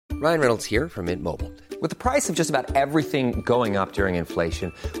Ryan Reynolds here from Mint Mobile. With the price of just about everything going up during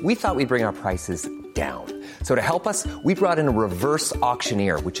inflation, we thought we'd bring our prices down. So to help us, we brought in a reverse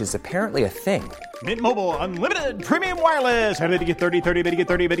auctioneer, which is apparently a thing. Mint Mobile Unlimited Premium Wireless. How to get 30, 30, bit to get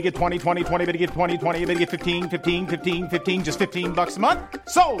 30, bit to get 20, 20, 20, bit to get 20, 20, bit to get 15, 15, 15, 15, just $15 a month?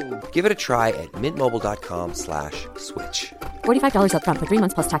 Sold! Give it a try at mintmobile.com/switch. $45 up front for 3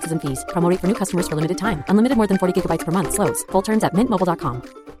 months plus taxes and fees. Promo rate for new customers for limited time. Unlimited more than 40 gigabytes per month. Slows full terms at mintmobile.com.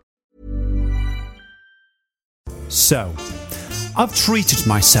 So, I've treated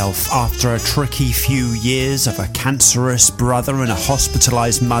myself after a tricky few years of a cancerous brother and a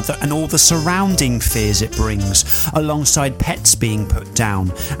hospitalised mother and all the surrounding fears it brings, alongside pets being put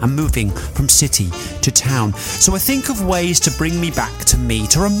down and moving from city to town. So I think of ways to bring me back to me,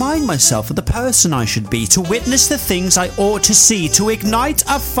 to remind myself of the person I should be, to witness the things I ought to see, to ignite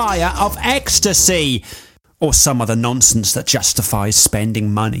a fire of ecstasy. Or some other nonsense that justifies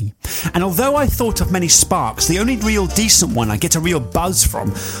spending money. And although I thought of many sparks, the only real decent one I get a real buzz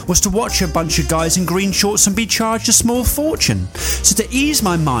from was to watch a bunch of guys in green shorts and be charged a small fortune. So to ease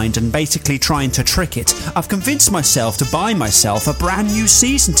my mind and basically trying to trick it, I've convinced myself to buy myself a brand new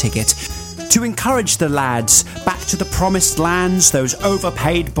season ticket to encourage the lads back to the promised lands, those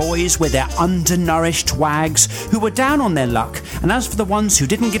overpaid boys with their undernourished wags who were down on their luck. And as for the ones who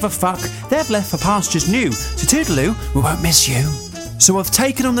didn't give a fuck, they've left for pastures new. So toodaloo, we won't miss you. So I've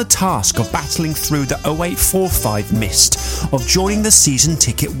taken on the task of battling through the 0845 mist, of joining the season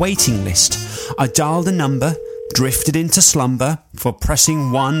ticket waiting list. I dialed a number, drifted into slumber for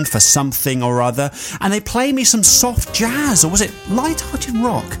pressing 1 for something or other, and they play me some soft jazz, or was it light-hearted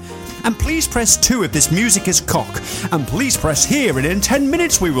rock? And please press 2 if this music is cock. And please press here and in 10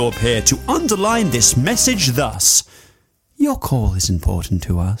 minutes we will appear to underline this message thus. Your call is important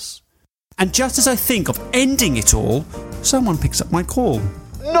to us. And just as I think of ending it all, someone picks up my call.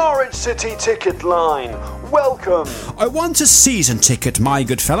 Norwich City Ticket Line, welcome. I want a season ticket, my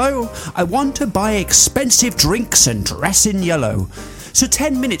good fellow. I want to buy expensive drinks and dress in yellow. So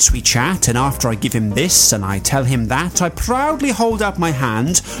 10 minutes we chat, and after I give him this and I tell him that, I proudly hold up my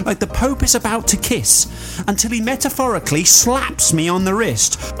hand like the Pope is about to kiss, until he metaphorically slaps me on the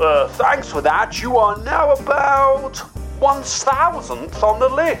wrist. Thanks for that. You are now about 1,000th on the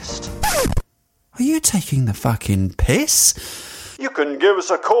list. Are you taking the fucking piss? You can give us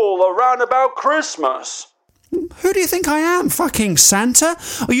a call around about Christmas. Who do you think I am, fucking Santa?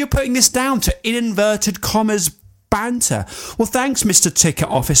 Or are you putting this down to in inverted commas banter? Well, thanks, Mr. Ticket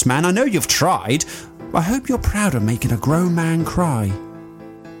Office Man. I know you've tried. I hope you're proud of making a grown man cry.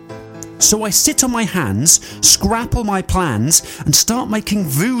 So I sit on my hands, scrapple my plans, and start making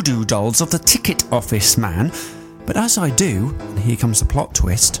voodoo dolls of the Ticket Office Man. But as I do, and here comes the plot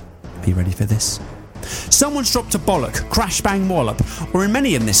twist. Are you ready for this? Someone's dropped a bollock, crash bang wallop, or in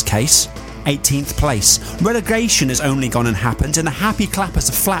many in this case, 18th place. Relegation has only gone and happened, and the happy clappers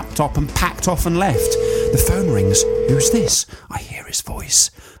have flapped up and packed off and left. The phone rings. Who's this? I hear his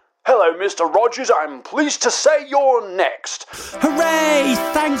voice. Hello, Mr. Rogers. I'm pleased to say you're next. Hooray!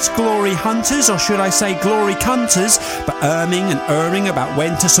 Thanks, glory hunters, or should I say glory cunters, but erming and erring about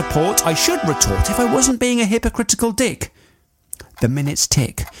when to support. I should retort if I wasn't being a hypocritical dick. The minutes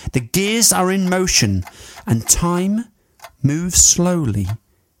tick. The gears are in motion, and time moves slowly.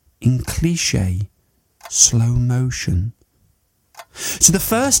 In cliché, slow motion. So the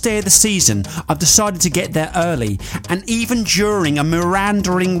first day of the season, I've decided to get there early, and even during a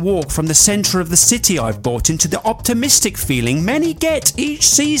meandering walk from the centre of the city, I've bought into the optimistic feeling many get each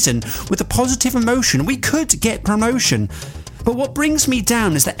season with a positive emotion. We could get promotion. But what brings me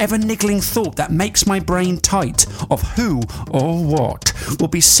down is the ever-niggling thought that makes my brain tight of who or what will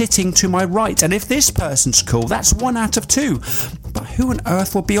be sitting to my right. And if this person's cool, that's 1 out of 2. But who on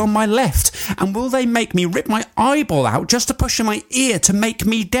earth will be on my left? And will they make me rip my eyeball out just to push in my ear to make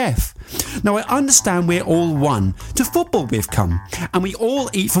me deaf? Now, I understand we're all one. To football we've come, and we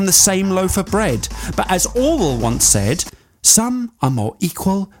all eat from the same loaf of bread. But as Orwell once said, some are more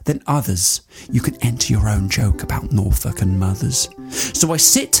equal than others. You can enter your own joke about Norfolk and mothers. So I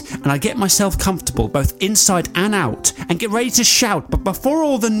sit and I get myself comfortable both inside and out and get ready to shout, but before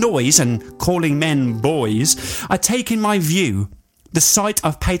all the noise and calling men boys, I take in my view the sight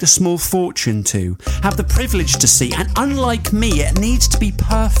I've paid a small fortune to, have the privilege to see, and unlike me, it needs to be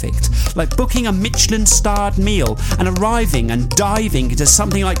perfect, like booking a Michelin-starred meal and arriving and diving into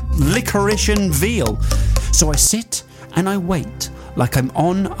something like licorice and veal. So I sit and I wait, like I'm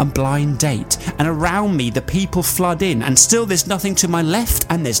on a blind date, and around me the people flood in, and still there's nothing to my left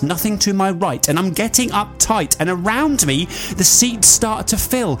and there's nothing to my right, and I'm getting uptight, and around me the seats start to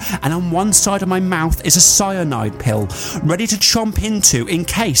fill, and on one side of my mouth is a cyanide pill, ready to chomp into in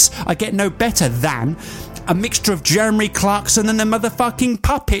case I get no better than a mixture of Jeremy Clarkson and the motherfucking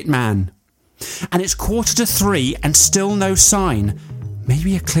Puppet Man. And it's 2:45 and still no sign.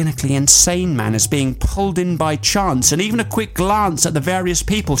 Maybe a clinically insane man is being pulled in by chance, and even a quick glance at the various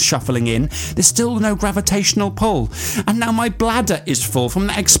people shuffling in, there's still no gravitational pull. And now my bladder is full from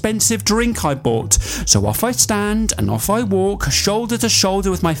that expensive drink I bought. So off I stand and off I walk, shoulder to shoulder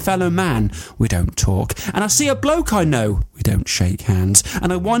with my fellow man. We don't talk. And I see a bloke I know. We don't shake hands.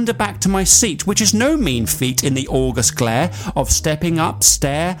 And I wander back to my seat, which is no mean feat in the August glare of stepping up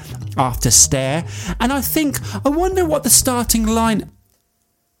stair after stair. And I think, I wonder what the starting line...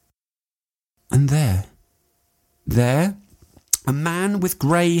 And there, a man with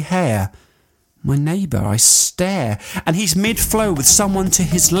grey hair. My neighbour, I stare, and he's mid-flow with someone to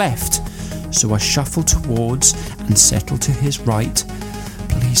his left. So I shuffle towards and settle to his right.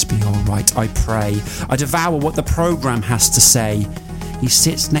 Please be alright, I pray. I devour what the programme has to say. He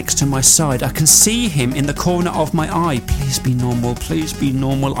sits next to my side. I can see him in the corner of my eye. Please be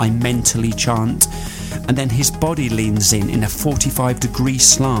normal, I mentally chant. And then his body leans in a 45-degree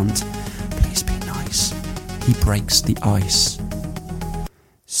slant. Please be nice. He breaks the ice.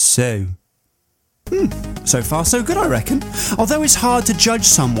 So far so good, I reckon. Although it's hard to judge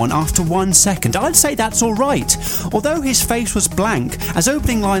someone after 1 second, I'd say that's alright. Although his face was blank, as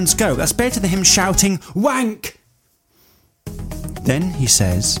opening lines go, that's better than him shouting, "Wank!" Then he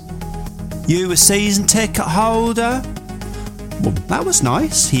says, "You a season ticket holder?" Well, that was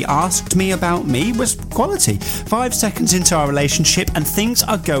nice. He asked me about me, was quality. 5 seconds into our relationship and things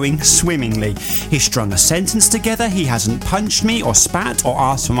are going swimmingly. He strung a sentence together, he hasn't punched me or spat or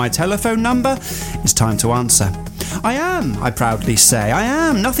asked for my telephone number. It's time to answer. I am, I proudly say. I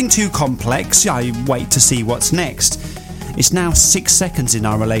am. Nothing too complex. I wait to see what's next. It's now 6 seconds in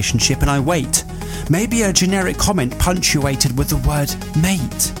our relationship and I wait. Maybe a generic comment punctuated with the word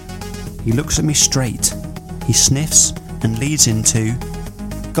mate. He looks at me straight. He sniffs and leads into,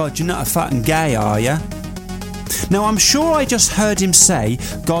 "God, you're not a fucking gay, are ya?" Now, I'm sure I just heard him say,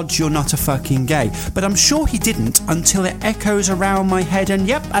 "God, you're not a fucking gay," but I'm sure he didn't until it echoes around my head, and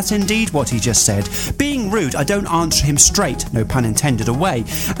yep, that's indeed what he just said. Being rude, I don't answer him straight, no pun intended, away,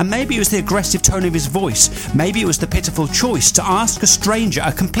 and maybe it was the aggressive tone of his voice, maybe it was the pitiful choice to ask a stranger,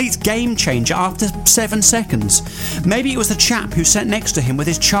 a complete game changer after 7 seconds. Maybe it was the chap who sat next to him with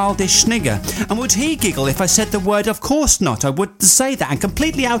his childish snigger, and would he giggle if I said the word "of course not"? I would say that, and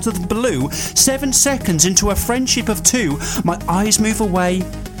completely out of the blue, 7 seconds into a friendship of 2, my eyes move away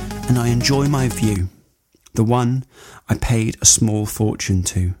and I enjoy my view, the one I paid a small fortune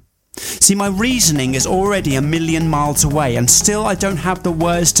to. See, my reasoning is already 1,000,000 miles away and still I don't have the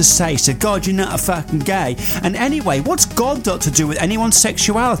words to say, so God, you're not a fucking gay. And anyway, what's God got to do with anyone's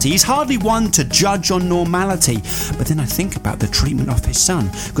sexuality? He's hardly one to judge on normality. But then I think about the treatment of his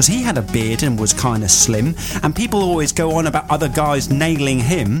son, because he had a beard and was kind of slim, and people always go on about other guys nailing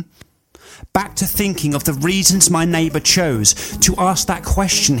him. Back to thinking of the reasons my neighbour chose to ask that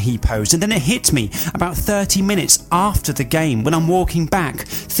question he posed, and then it hit me about 30 minutes after the game when I'm walking back,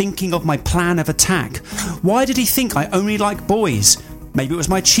 thinking of my plan of attack. Why did he think I only like boys? Maybe it was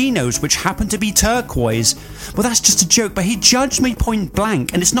my chinos, which happened to be turquoise. Well, that's just a joke, but he judged me point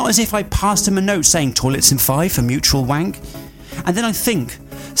blank, and it's not as if I passed him a note saying toilets in 5 for mutual wank. And then I think,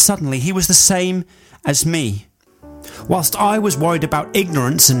 suddenly he was the same as me. Whilst I was worried about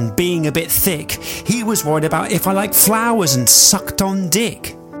ignorance and being a bit thick, he was worried about if I liked flowers and sucked on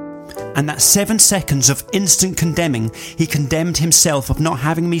dick. And that 7 seconds of instant condemning, he condemned himself of not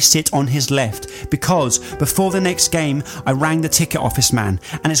having me sit on his left, because before the next game I rang the ticket office man,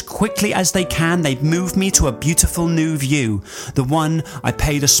 and as quickly as they can they've moved me to a beautiful new view, the one I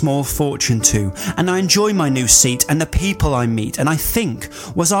paid a small fortune to, and I enjoy my new seat and the people I meet, and I think,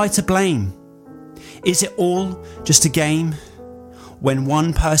 was I to blame? Is it all just a game when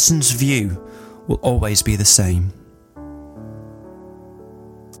one person's view will always be the same?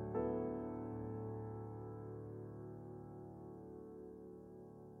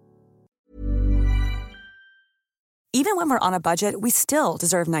 Even when we're on a budget, we still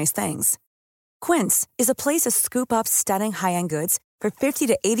deserve nice things. Quince is a place to scoop up stunning high-end goods for 50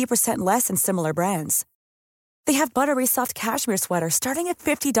 to 80% less than similar brands. They have buttery soft cashmere sweaters starting at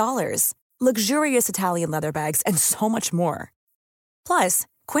 $50, luxurious Italian leather bags, and so much more. Plus,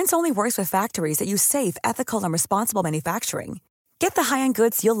 Quince only works with factories that use safe, ethical, and responsible manufacturing. Get the high-end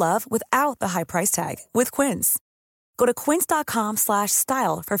goods you'll love without the high price tag with Quince. Go to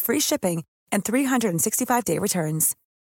quince.com/style for free shipping and 365-day returns.